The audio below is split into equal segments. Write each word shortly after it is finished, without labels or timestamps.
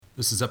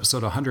This is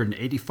episode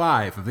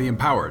 185 of the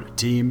Empowered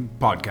Team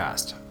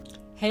Podcast.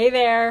 Hey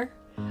there!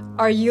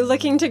 Are you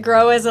looking to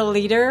grow as a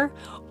leader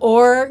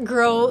or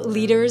grow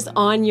leaders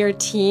on your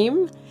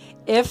team?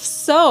 If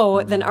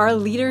so, then our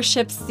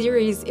leadership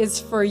series is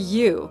for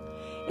you.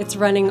 It's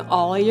running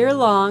all year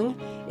long.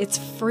 It's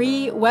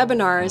free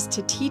webinars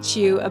to teach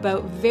you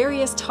about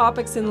various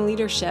topics in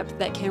leadership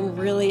that can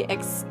really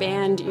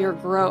expand your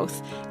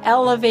growth,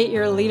 elevate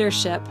your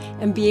leadership,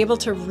 and be able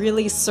to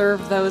really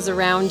serve those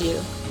around you.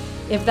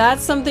 If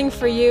that's something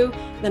for you,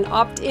 then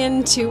opt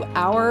into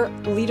our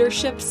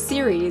leadership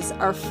series,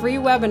 our free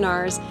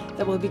webinars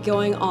that will be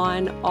going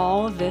on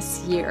all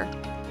this year.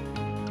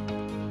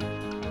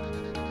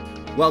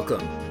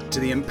 Welcome to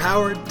the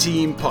Empowered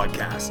Team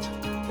Podcast,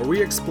 where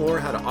we explore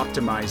how to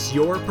optimize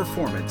your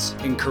performance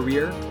in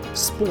career,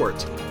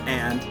 sport,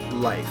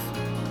 and life.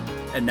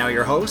 And now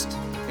your host,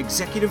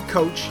 executive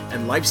coach,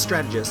 and life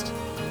strategist,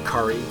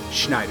 Kari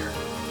Schneider.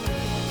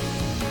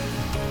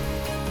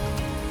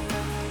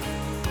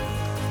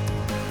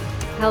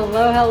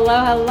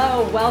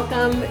 Hello.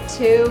 Welcome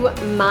to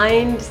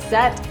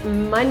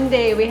Mindset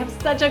Monday. We have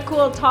such a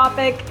cool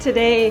topic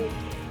today.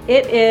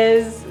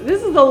 This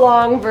is the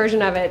long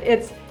version of it.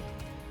 It's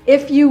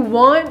if you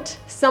want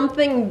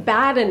something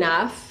bad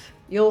enough,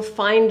 you'll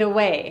find a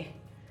way.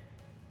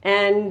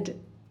 And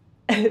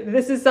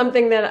this is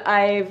something that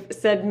I've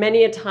said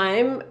many a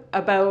time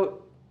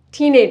about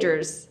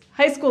teenagers,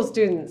 high school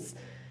students.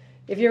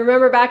 If you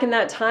remember back in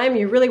that time,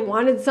 you really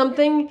wanted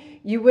something,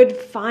 you would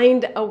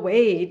find a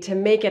way to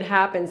make it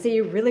happen. Say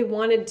you really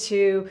wanted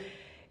to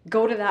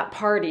go to that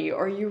party,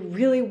 or you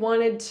really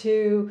wanted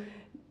to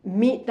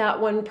meet that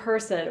one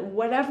person.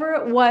 Whatever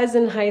it was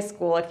in high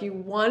school, if you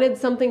wanted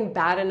something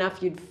bad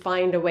enough, you'd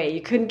find a way.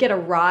 You couldn't get a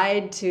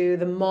ride to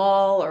the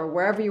mall or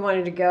wherever you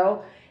wanted to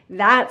go.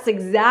 That's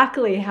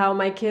exactly how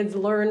my kids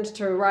learned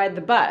to ride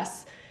the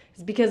bus.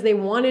 It's because they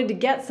wanted to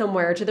get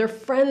somewhere, to their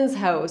friend's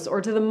house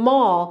or to the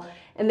mall,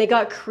 and they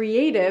got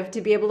creative to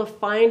be able to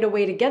find a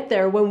way to get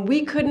there when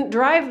we couldn't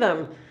drive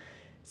them.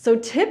 So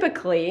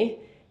typically,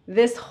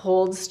 this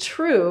holds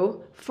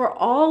true for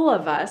all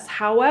of us.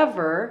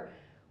 However,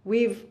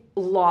 we've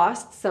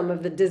lost some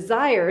of the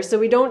desire, so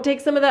we don't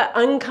take some of that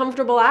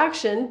uncomfortable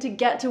action to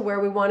get to where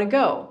we want to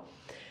go.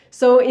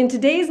 So in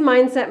today's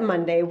Mindset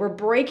Monday, we're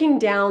breaking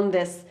down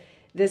this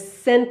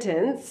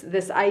sentence,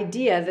 this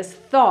idea, this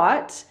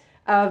thought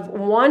of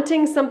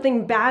wanting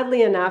something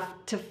badly enough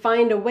to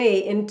find a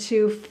way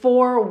into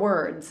 4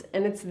 words.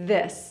 And it's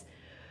this: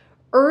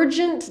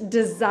 urgent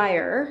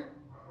desire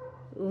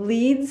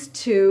leads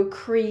to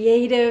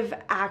creative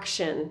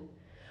action.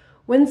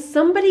 When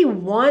somebody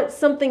wants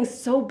something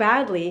so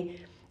badly,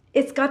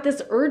 it's got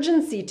this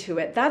urgency to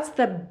it. That's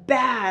the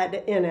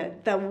bad in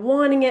it, the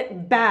wanting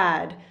it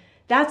bad.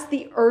 That's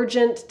the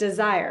urgent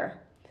desire.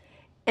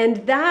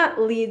 And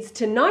that leads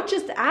to not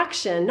just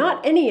action,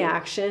 not any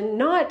action,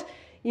 not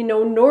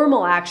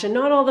normal action,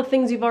 not all the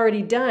things you've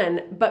already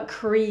done, but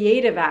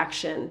creative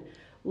action,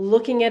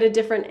 looking at a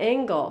different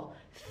angle,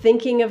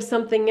 thinking of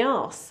something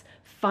else,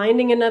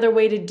 finding another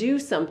way to do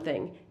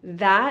something.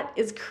 That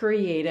is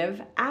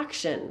creative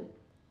action.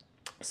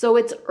 So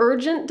it's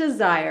urgent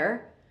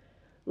desire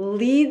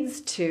leads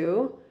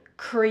to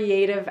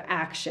creative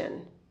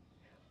action.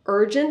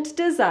 Urgent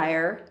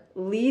desire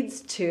leads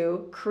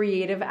to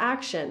creative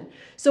action.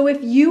 So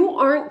if you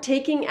aren't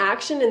taking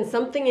action in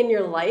something in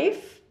your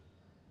life,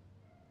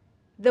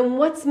 then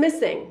what's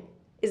missing?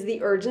 Is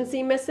the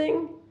urgency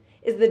missing?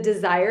 Is the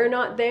desire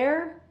not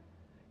there?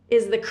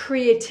 Is the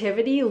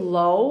creativity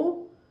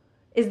low?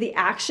 Is the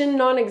action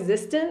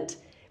non-existent?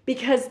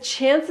 Because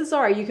chances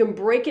are you can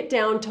break it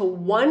down to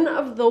one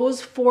of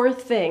those 4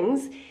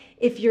 things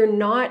if you're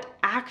not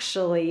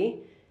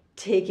actually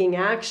taking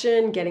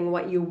action, getting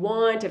what you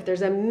want. If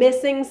there's a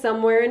missing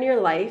somewhere in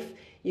your life,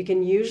 you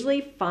can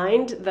usually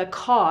find the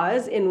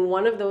cause in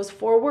one of those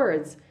 4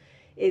 words.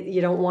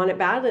 You don't want it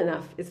bad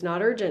enough. It's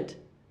not urgent.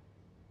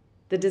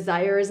 The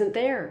desire isn't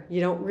there.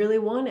 You don't really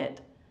want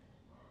it.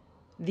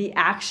 The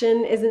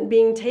action isn't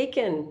being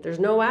taken. There's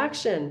no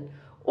action.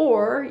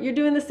 Or you're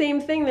doing the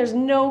same thing. There's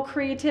no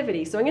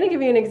creativity. So I'm going to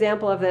give you an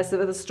example of this,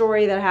 of a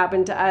story that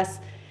happened to us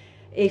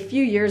a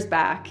few years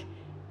back.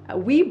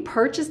 We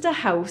purchased a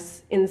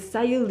house in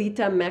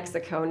Sayulita,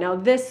 Mexico. Now,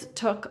 this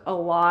took a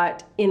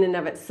lot in and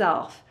of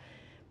itself.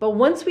 But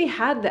once we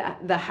had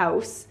the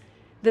house,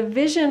 the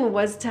vision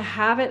was to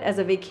have it as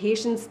a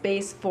vacation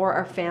space for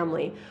our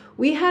family.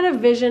 We had a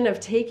vision of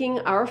taking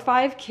our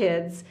 5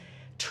 kids,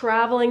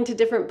 traveling to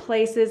different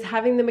places,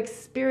 having them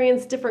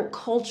experience different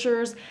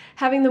cultures,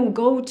 having them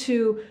go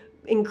to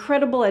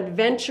incredible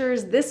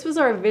adventures. This was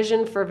our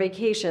vision for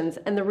vacations.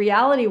 And the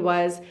reality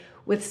was,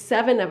 with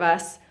 7 of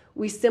us,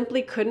 we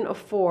simply couldn't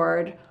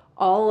afford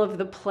all of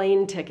the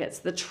plane tickets,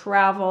 the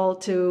travel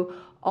to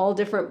all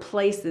different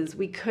places.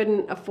 We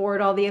couldn't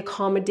afford all the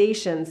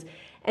accommodations.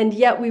 And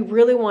yet we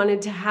really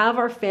wanted to have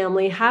our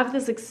family have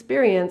this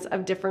experience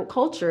of different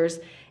cultures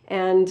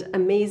and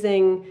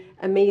amazing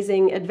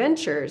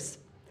adventures.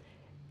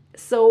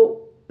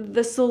 So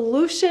the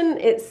solution,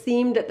 it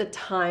seemed at the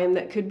time,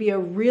 that could be a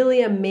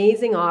really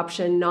amazing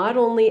option, not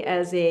only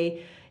as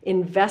a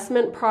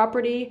investment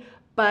property,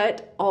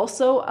 but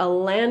also a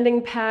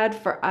landing pad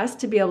for us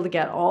to be able to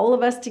get all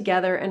of us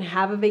together and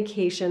have a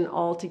vacation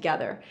all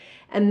together.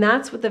 And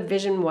that's what the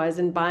vision was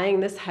in buying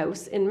this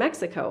house in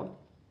Mexico.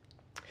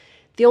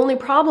 The only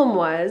problem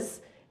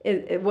was,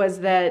 it was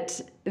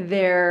that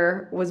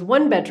there was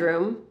 1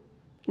 bedroom,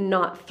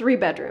 not 3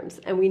 bedrooms,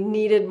 and we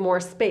needed more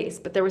space.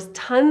 But there was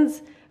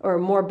tons, or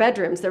more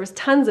bedrooms, there was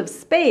tons of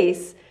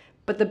space,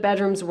 but the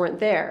bedrooms weren't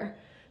there.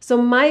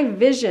 So my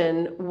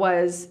vision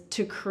was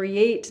to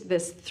create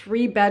this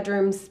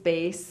 3-bedroom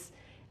space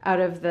out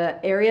of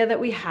the area that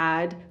we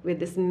had, with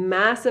this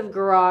massive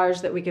garage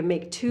that we could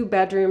make 2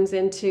 bedrooms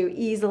into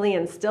easily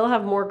and still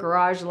have more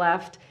garage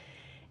left,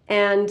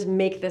 and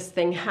make this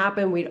thing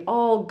happen. We'd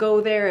all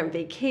go there and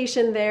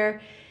vacation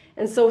there.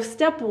 And so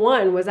step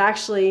 1 was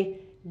actually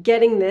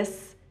getting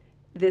this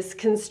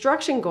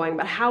construction going.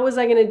 But how was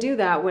I going to do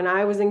that when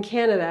I was in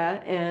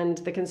Canada and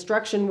the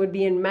construction would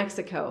be in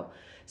Mexico?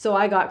 So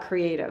I got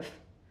creative.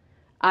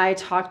 I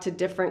talked to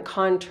different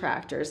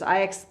contractors. I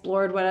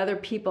explored what other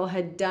people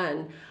had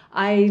done.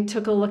 I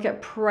took a look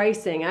at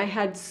pricing. I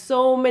had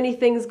so many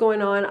things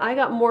going on. I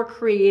got more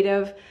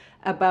creative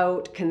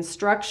about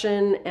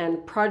construction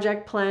and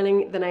project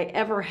planning than I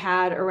ever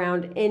had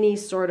around any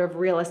sort of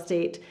real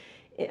estate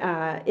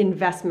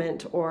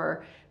investment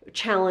or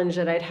challenge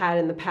that I'd had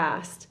in the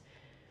past.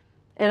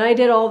 And I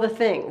did all the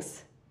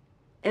things.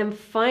 And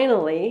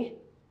finally,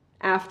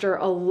 after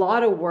a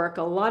lot of work,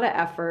 a lot of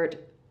effort,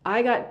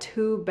 I got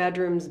 2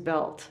 bedrooms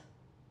built.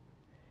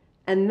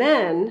 And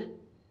then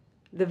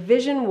the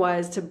vision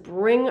was to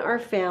bring our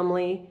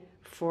family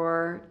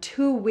for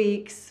 2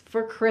 weeks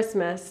for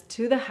Christmas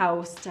to the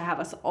house to have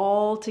us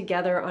all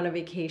together on a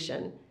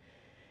vacation.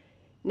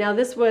 Now,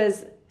 this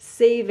was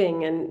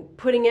saving and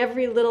putting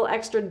every little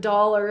extra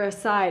dollar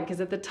aside, because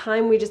at the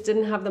time we just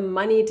didn't have the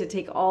money to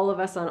take all of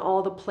us on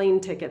all the plane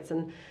tickets.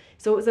 And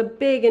so it was a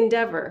big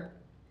endeavor.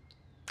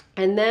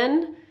 And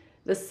then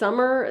the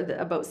summer,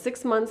 about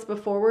 6 months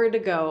before we were to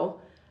go,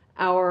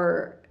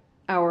 our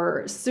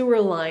sewer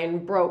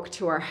line broke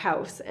to our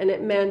house, and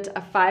it meant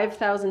a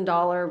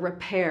 $5,000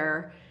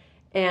 repair,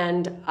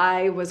 and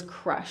I was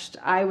crushed.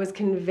 I was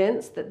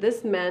convinced that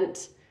this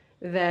meant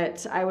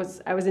that I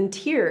was in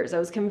tears. I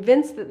was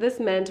convinced that this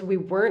meant we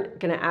weren't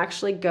going to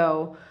actually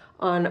go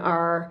on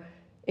our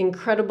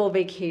incredible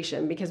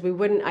vacation, because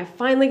I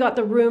finally got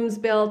the rooms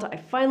built. I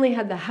finally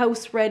had the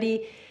house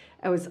ready.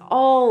 I was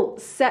all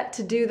set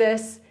to do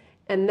this,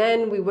 and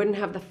then we wouldn't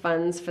have the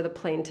funds for the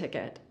plane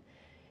ticket.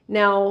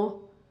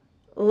 Now,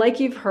 like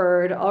you've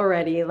heard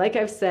already, like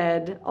I've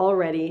said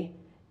already,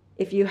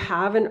 if you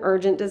have an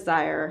urgent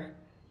desire,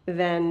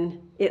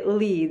 then it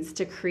leads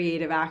to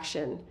creative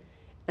action.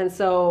 And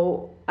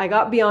so I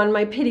got beyond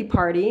my pity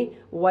party,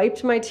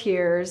 wiped my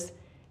tears,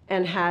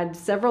 and had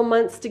several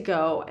months to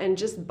go and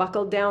just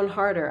buckled down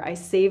harder. I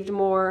saved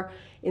more.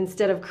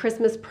 Instead of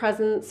Christmas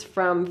presents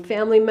from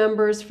family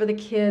members for the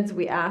kids,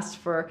 we asked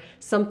for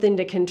something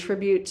to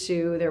contribute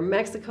to their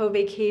Mexico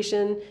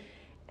vacation.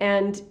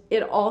 And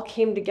it all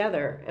came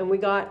together, and we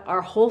got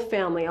our whole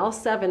family, all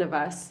 7 of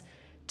us,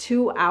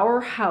 to our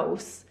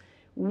house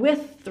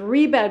with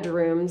 3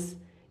 bedrooms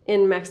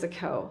in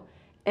Mexico.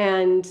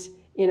 And,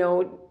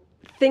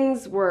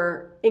 things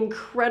were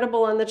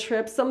incredible on the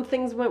trip. Some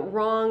things went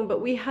wrong,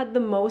 but we had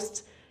the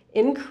most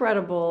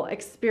incredible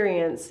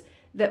experience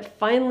that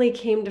finally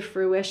came to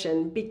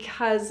fruition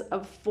because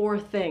of 4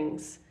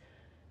 things: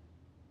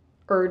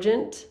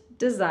 urgent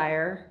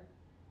desire,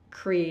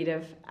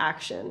 creative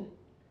action.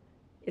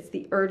 It's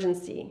the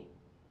urgency,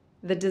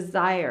 the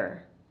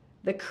desire,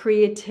 the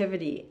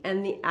creativity,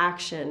 and the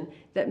action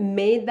that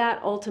made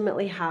that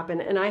ultimately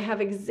happen. And I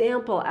have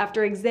example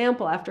after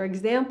example after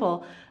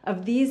example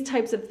of these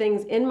types of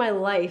things in my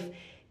life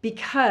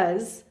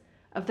because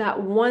of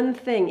that one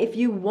thing. If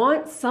you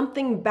want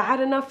something bad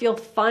enough, you'll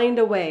find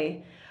a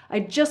way.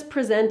 I just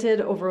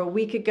presented over a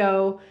week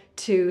ago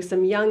to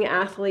some young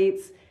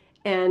athletes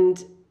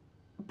and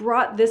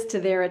brought this to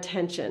their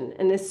attention.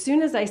 And as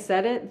soon as I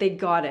said it, they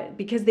got it,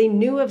 because they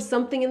knew of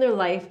something in their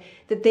life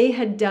that they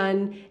had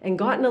done and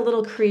gotten a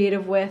little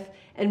creative with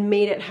and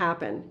made it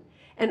happen.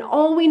 And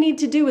all we need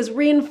to do is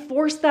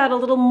reinforce that a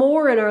little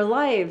more in our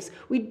lives.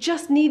 We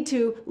just need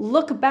to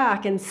look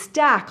back and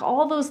stack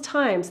all those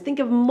times. Think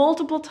of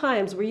multiple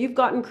times where you've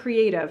gotten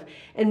creative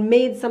and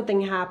made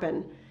something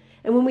happen.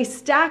 And when we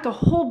stack a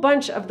whole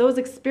bunch of those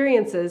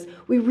experiences,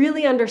 we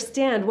really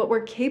understand what we're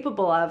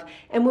capable of.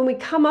 And when we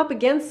come up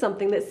against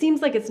something that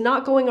seems like it's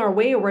not going our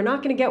way, or we're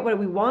not going to get what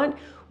we want,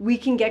 we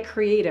can get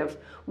creative.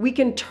 We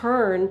can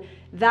turn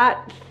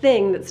that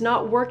thing that's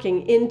not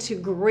working into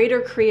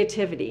greater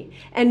creativity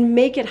and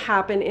make it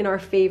happen in our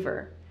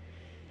favor.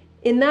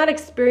 In that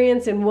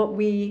experience and what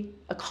we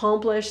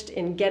accomplished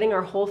in getting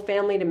our whole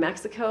family to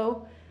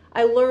Mexico,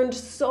 I learned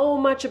so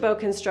much about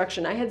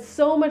construction. I had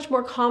so much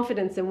more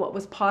confidence in what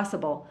was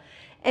possible.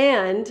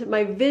 And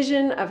my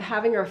vision of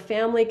having our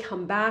family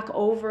come back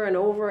over and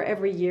over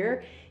every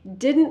year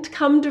didn't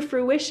come to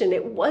fruition.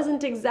 It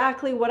wasn't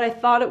exactly what I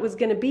thought it was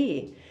going to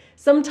be.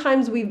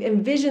 Sometimes we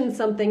envision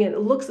something and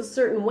it looks a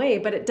certain way,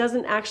 but it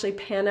doesn't actually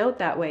pan out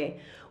that way.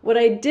 What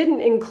I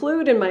didn't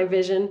include in my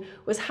vision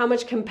was how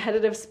much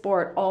competitive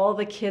sport all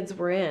the kids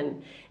were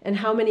in and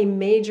how many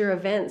major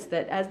events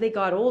that as they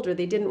got older,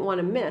 they didn't want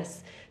to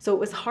miss. So it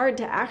was hard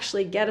to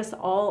actually get us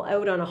all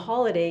out on a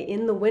holiday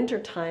in the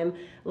wintertime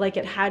like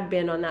it had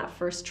been on that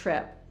first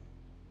trip.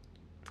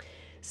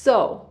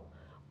 So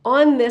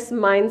on this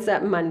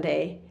Mindset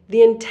Monday,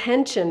 the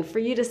intention for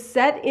you to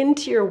set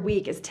into your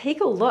week is take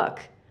a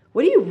look.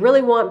 What do you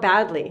really want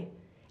badly?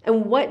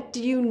 And what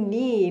do you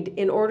need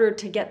in order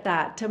to get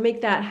that, to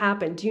make that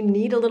happen? Do you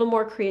need a little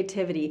more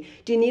creativity?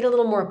 Do you need a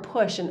little more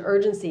push and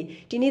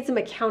urgency? Do you need some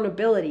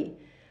accountability?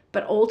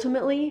 But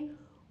ultimately,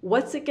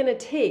 what's it going to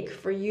take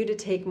for you to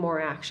take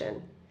more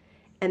action?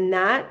 And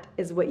that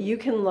is what you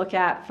can look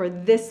at for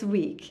this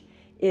week,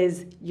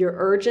 is your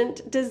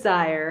urgent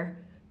desire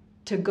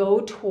to go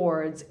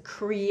towards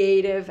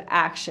creative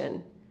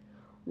action.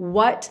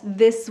 What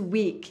this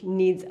week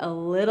needs a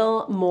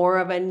little more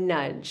of a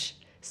nudge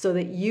so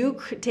that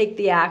you take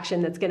the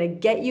action that's going to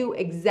get you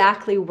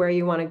exactly where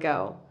you want to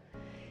go.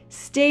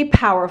 Stay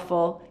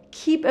powerful.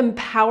 Keep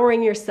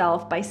empowering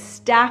yourself by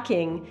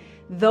stacking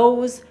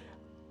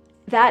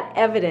that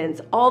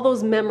evidence, all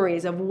those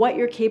memories of what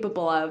you're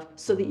capable of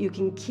so that you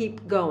can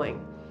keep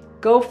going.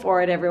 Go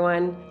for it,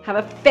 everyone. Have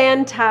a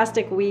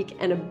fantastic week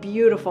and a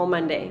beautiful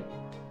Monday.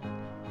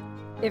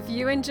 If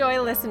you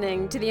enjoy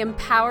listening to the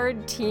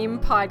Empowered Team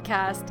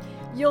podcast,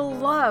 you'll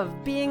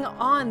love being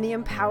on the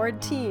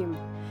Empowered Team.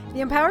 The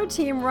Empowered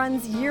Team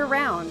runs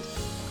year-round.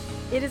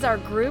 It is our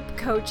group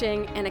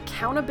coaching and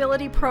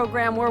accountability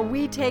program where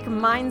we take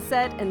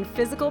mindset and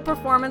physical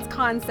performance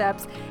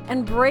concepts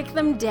and break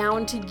them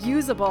down to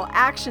usable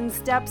action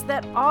steps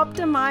that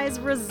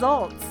optimize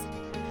results.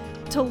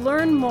 To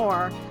learn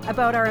more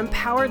about our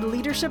empowered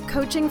leadership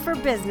coaching for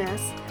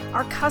business,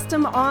 our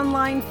custom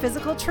online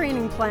physical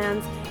training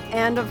plans,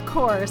 and of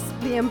course,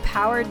 the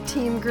Empowered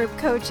Team Group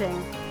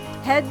Coaching,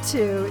 head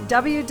to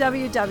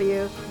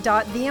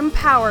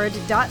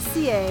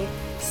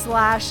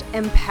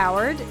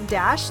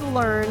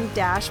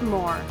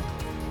www.theempowered.ca/empowered-learn-more.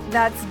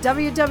 That's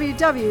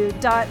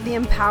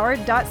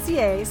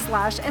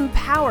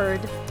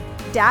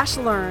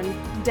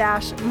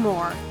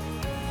www.theempowered.ca/empowered-learn-more.